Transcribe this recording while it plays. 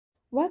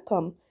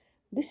Welcome.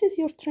 This is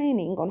your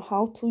training on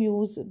how to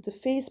use the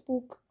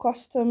Facebook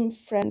custom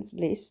friends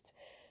list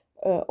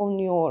on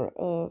your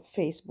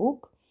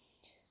Facebook.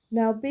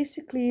 Now,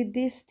 basically,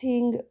 this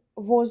thing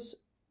was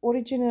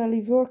originally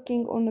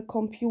working on a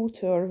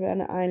computer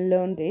when I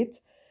learned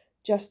it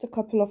just a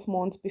couple of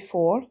months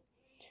before.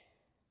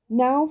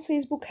 Now,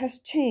 Facebook has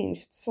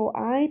changed, so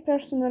I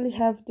personally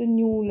have the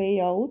new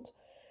layout.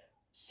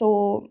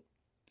 So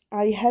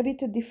I have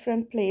it a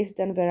different place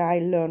than where I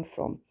learned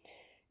from.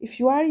 If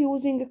you are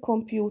using a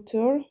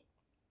computer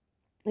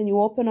and you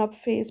open up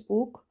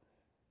Facebook,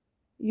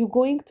 you're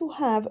going to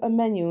have a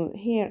menu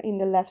here in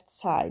the left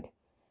side.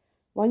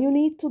 What you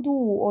need to do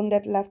on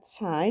that left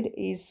side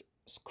is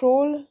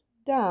scroll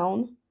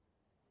down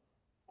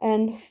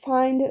and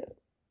find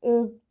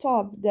a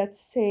tab that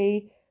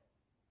say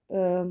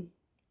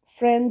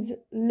friends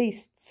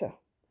lists.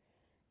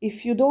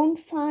 If you don't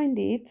find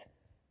it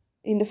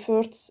in the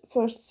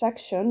first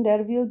section,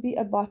 there will be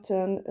a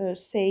button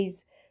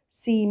says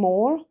see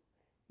more.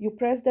 You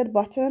press that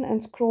button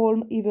and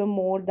scroll even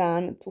more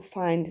down to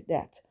find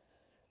that.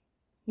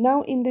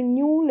 Now in the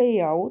new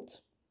layout,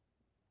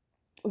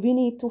 we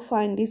need to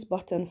find this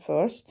button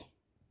first,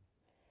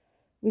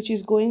 which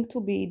is going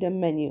to be the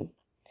menu.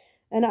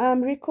 And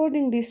I'm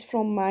recording this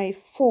from my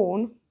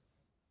phone,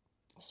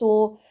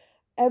 so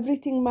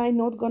everything might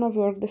not gonna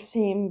work the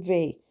same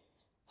way.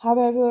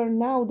 However,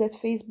 now that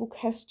Facebook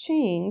has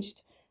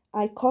changed,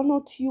 I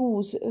cannot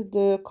use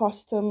the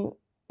custom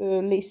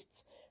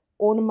lists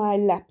on my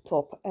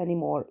laptop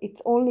anymore.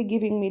 It's only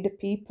giving me the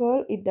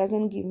people, it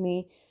doesn't give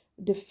me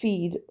the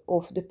feed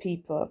of the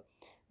people.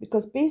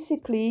 Because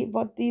basically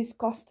what this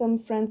custom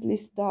friend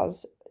list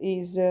does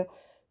is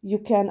you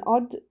can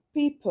add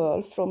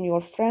people from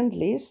your friend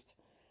list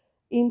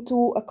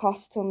into a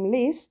custom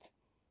list,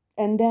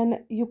 and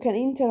then you can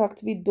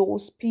interact with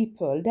those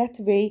people. That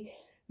way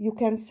you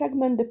can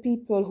segment the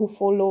people who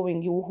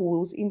following you,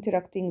 who's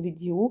interacting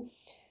with you,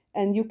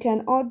 and you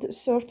can add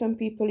certain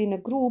people in a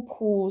group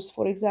who's,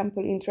 for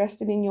example,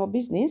 interested in your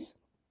business,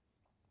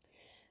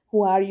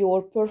 who are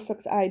your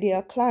perfect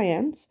ideal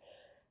clients.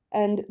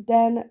 And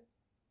then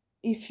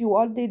if you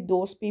added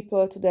those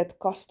people to that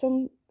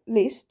custom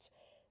list,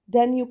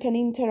 then you can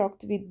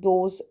interact with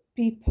those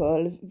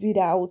people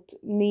without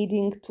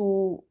needing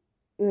to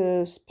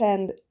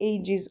spend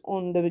ages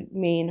on the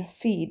main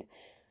feed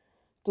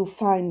to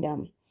find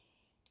them.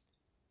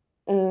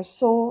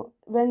 So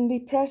when we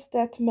press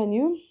that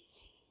menu,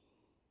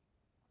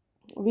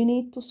 we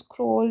need to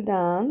scroll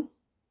down,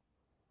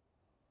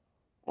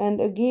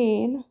 and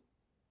again,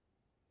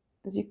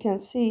 as you can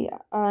see,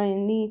 I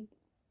need,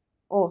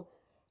 on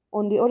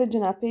the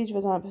original page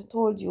that I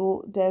told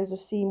you, there's a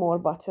see more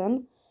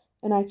button,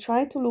 and I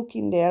tried to look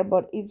in there,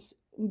 but it's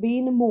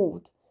been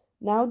moved.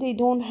 Now they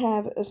don't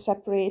have a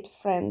separate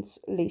friends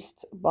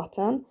list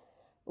button.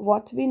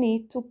 What we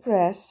need to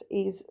press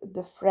is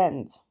the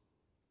friends.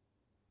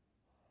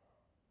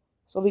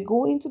 So we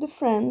go into the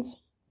friends,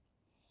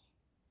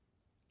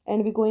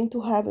 and we're going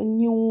to have a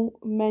new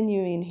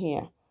menu in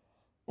here.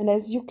 And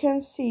as you can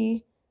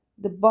see,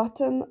 the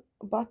bottom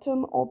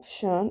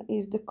option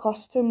is the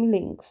custom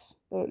links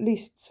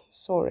lists,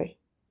 sorry.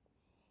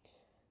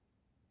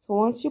 So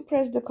once you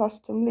press the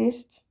custom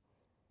list,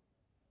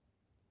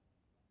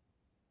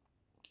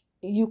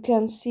 you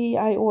can see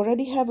I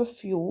already have a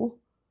few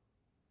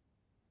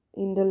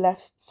in the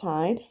left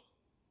side.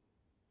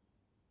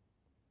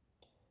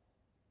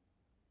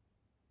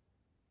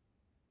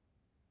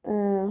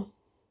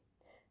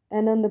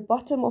 And on the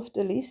bottom of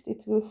the list,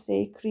 it will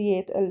say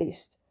create a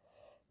list.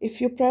 If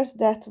you press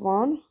that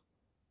one,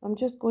 I'm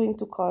just going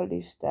to call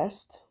this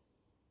test.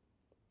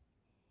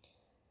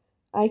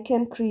 I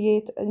can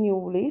create a new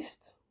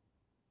list,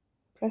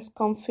 press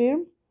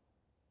confirm,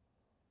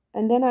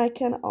 and then I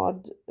can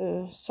add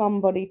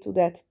somebody to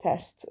that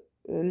test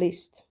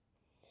list.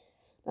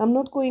 I'm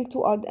not going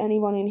to add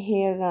anyone in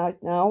here right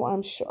now.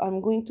 I'm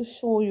going to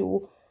show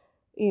you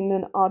in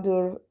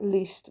another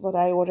list what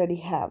I already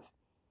have.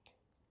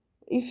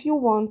 If you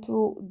want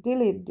to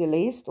delete the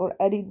list or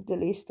edit the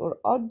list or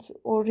add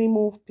or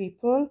remove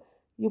people,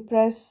 you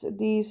press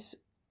these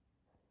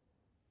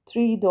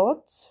three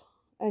dots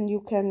and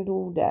you can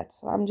do that.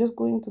 So I'm just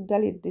going to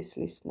delete this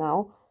list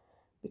now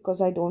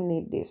because I don't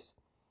need this.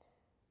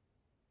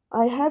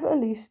 I have a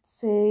list,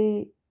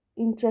 say,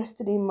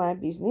 interested in my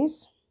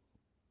business,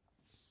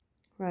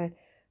 right?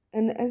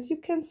 And as you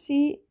can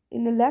see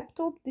in the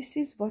laptop, this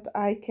is what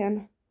I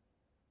can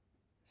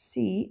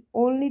see,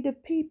 only the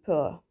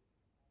people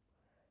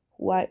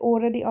who I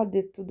already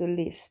added to the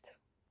list,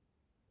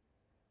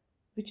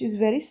 which is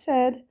very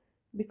sad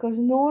because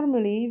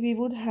normally we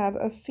would have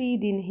a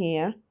feed in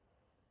here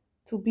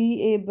to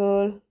be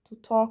able to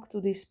talk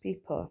to these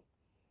people.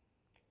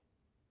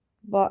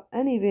 But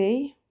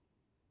anyway,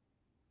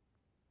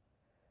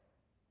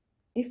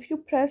 if you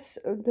press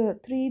the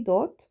three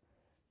dot,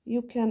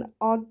 you can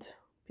add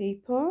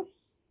people.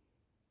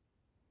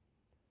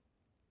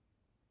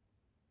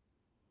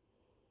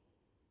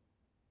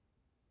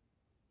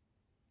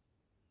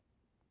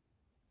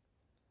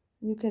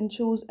 You can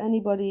choose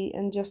anybody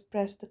and just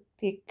press the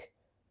tick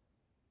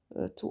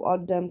to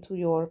add them to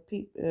your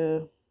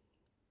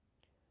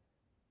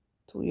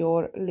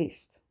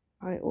list.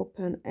 I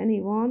open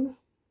anyone,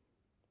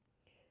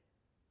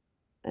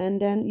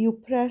 and then you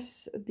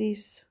press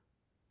this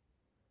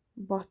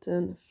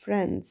button,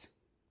 friends.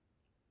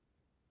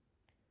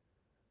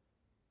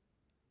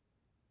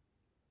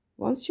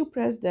 Once you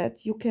press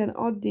that, you can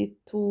add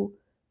it to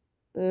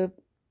the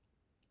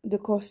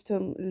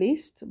custom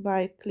list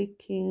by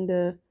clicking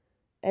the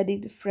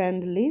edit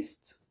friend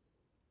list,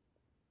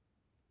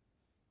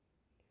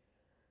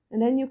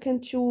 and then you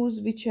can choose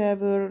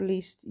whichever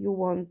list you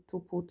want to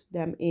put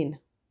them in.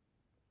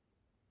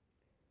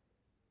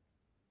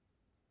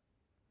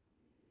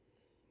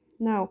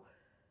 Now,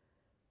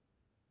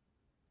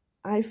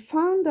 I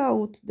found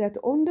out that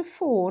on the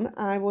phone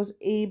I was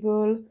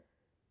able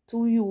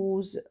to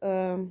use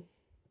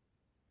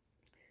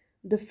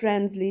the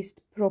friends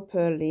list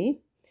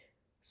properly.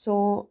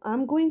 So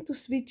I'm going to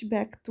switch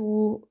back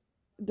to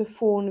the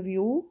phone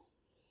view,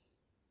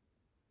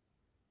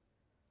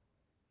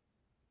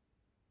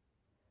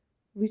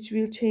 which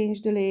will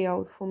change the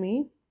layout for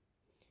me.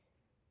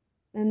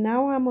 And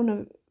now I'm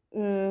on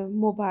a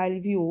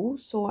mobile view,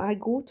 so I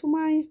go to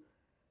my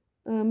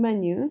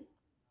menu,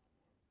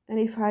 and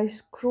if I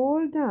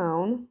scroll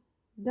down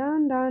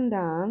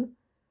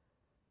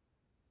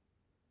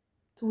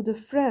to the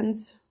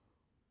friends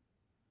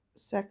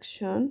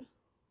section,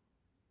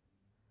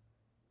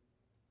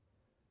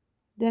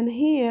 then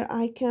here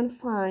I can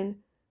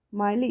find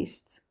my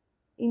lists.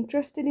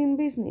 Interested in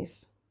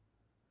business.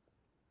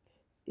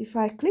 If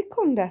I click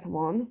on that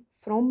one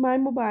from my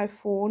mobile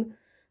phone,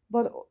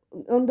 but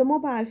on the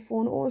mobile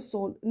phone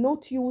also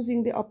not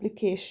using the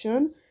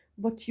application,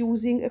 but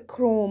using a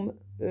Chrome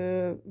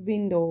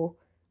window,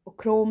 a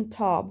Chrome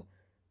tab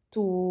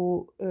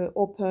to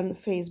open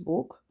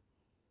Facebook.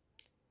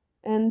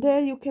 And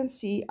there you can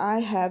see I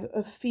have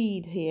a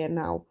feed here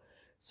now.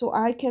 So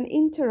I can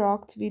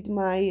interact with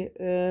my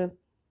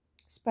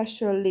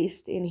special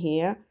list in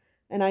here,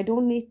 and I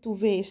don't need to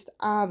waste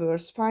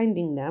hours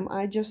finding them.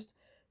 I just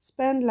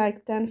spend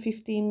like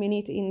 10-15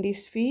 minutes in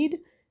this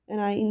feed, and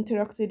I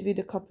interacted with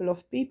a couple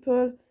of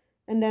people,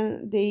 and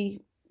then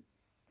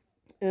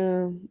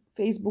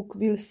Facebook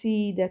will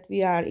see that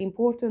we are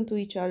important to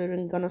each other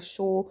and gonna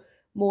show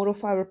more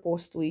of our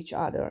posts to each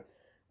other.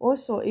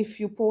 Also, if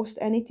you post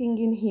anything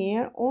in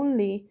here,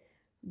 only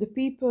the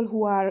people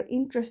who are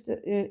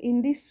interested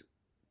in this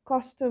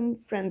custom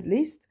friends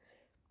list,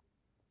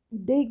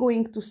 they're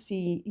going to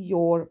see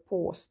your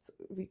post,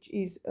 which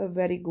is a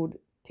very good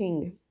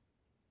thing.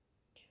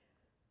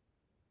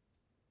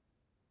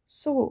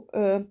 So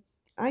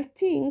I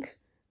think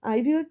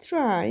I will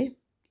try,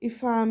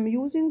 if I'm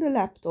using the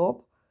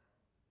laptop,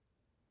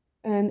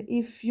 and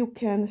if you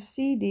can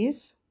see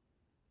this,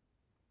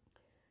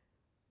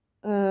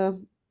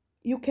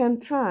 you can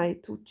try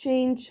to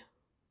change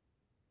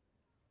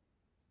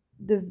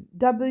the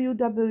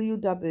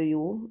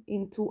www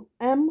into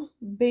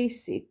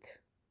mbasic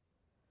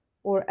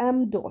or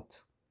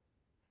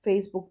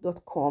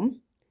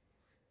m.facebook.com,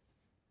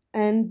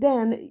 and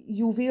then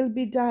you will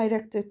be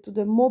directed to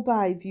the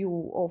mobile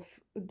view of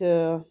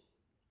the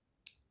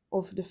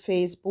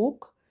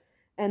Facebook,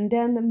 and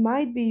then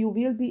might be you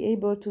will be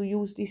able to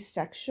use this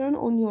section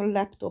on your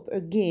laptop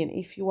again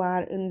if you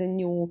are in the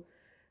new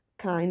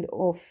kind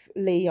of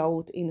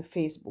layout in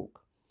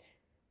Facebook.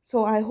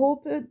 So I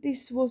hope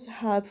this was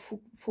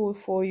helpful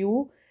for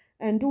you,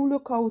 and do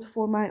look out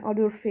for my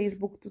other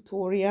Facebook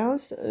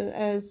tutorials,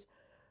 as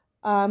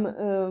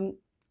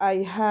I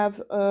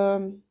have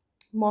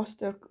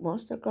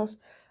masterclass.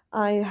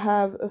 I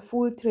have a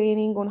full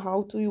training on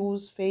how to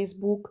use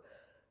Facebook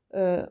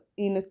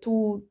in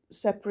two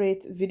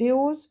separate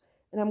videos,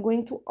 and I'm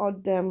going to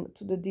add them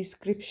to the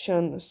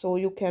description so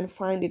you can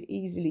find it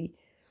easily.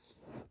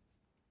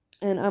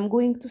 And I'm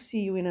going to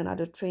see you in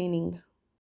another training.